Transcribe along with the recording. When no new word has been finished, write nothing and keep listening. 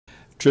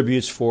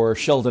Tributes for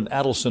Sheldon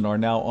Adelson are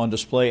now on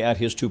display at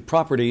his two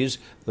properties,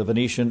 the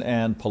Venetian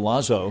and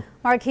Palazzo.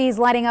 Marquees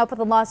lighting up with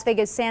the Las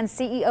Vegas Sands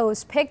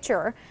CEO's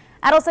picture.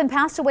 Adelson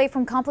passed away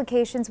from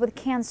complications with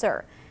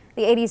cancer.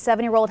 The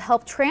 87-year-old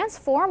helped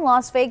transform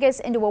Las Vegas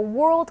into a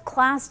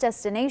world-class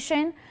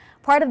destination.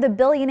 Part of the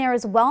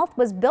billionaire's wealth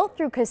was built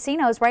through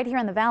casinos right here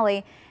in the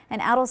Valley,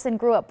 and Adelson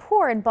grew up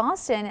poor in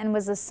Boston and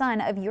was the son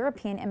of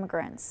European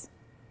immigrants.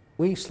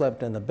 We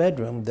slept in a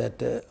bedroom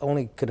that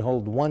only could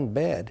hold one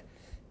bed,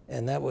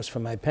 and that was for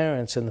my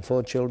parents, and the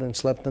 4 children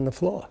slept on the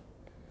floor.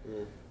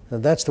 Now,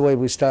 that's the way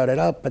we started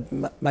out, but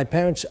my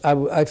parents,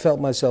 I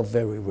felt myself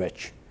very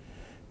rich,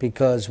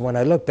 because when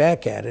I look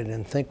back at it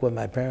and think what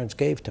my parents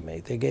gave to me,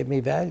 they gave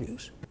me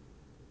values.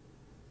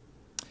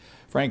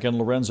 Frank and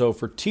Lorenzo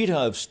Fertitta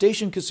of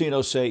Station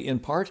Casino say, in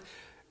part,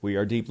 "We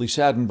are deeply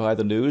saddened by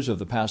the news of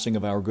the passing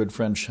of our good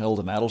friend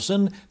Sheldon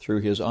Adelson.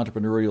 Through his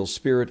entrepreneurial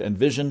spirit and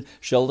vision,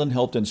 Sheldon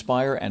helped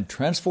inspire and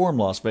transform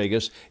Las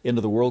Vegas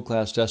into the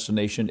world-class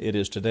destination it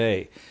is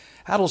today."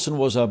 Adelson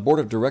was a board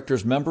of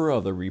directors member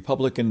of the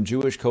Republican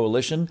Jewish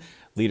Coalition.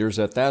 Leaders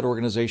at that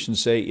organization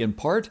say, in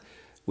part,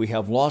 "We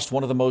have lost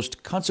one of the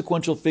most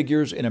consequential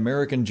figures in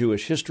American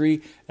Jewish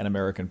history, an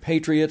American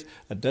patriot,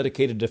 a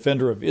dedicated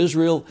defender of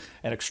Israel,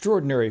 an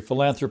extraordinary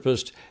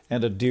philanthropist,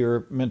 and a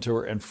dear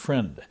mentor and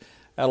friend."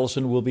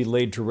 Adelson will be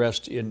laid to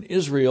rest in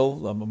Israel.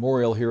 The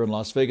memorial here in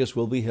Las Vegas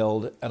will be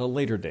held at a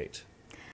later date.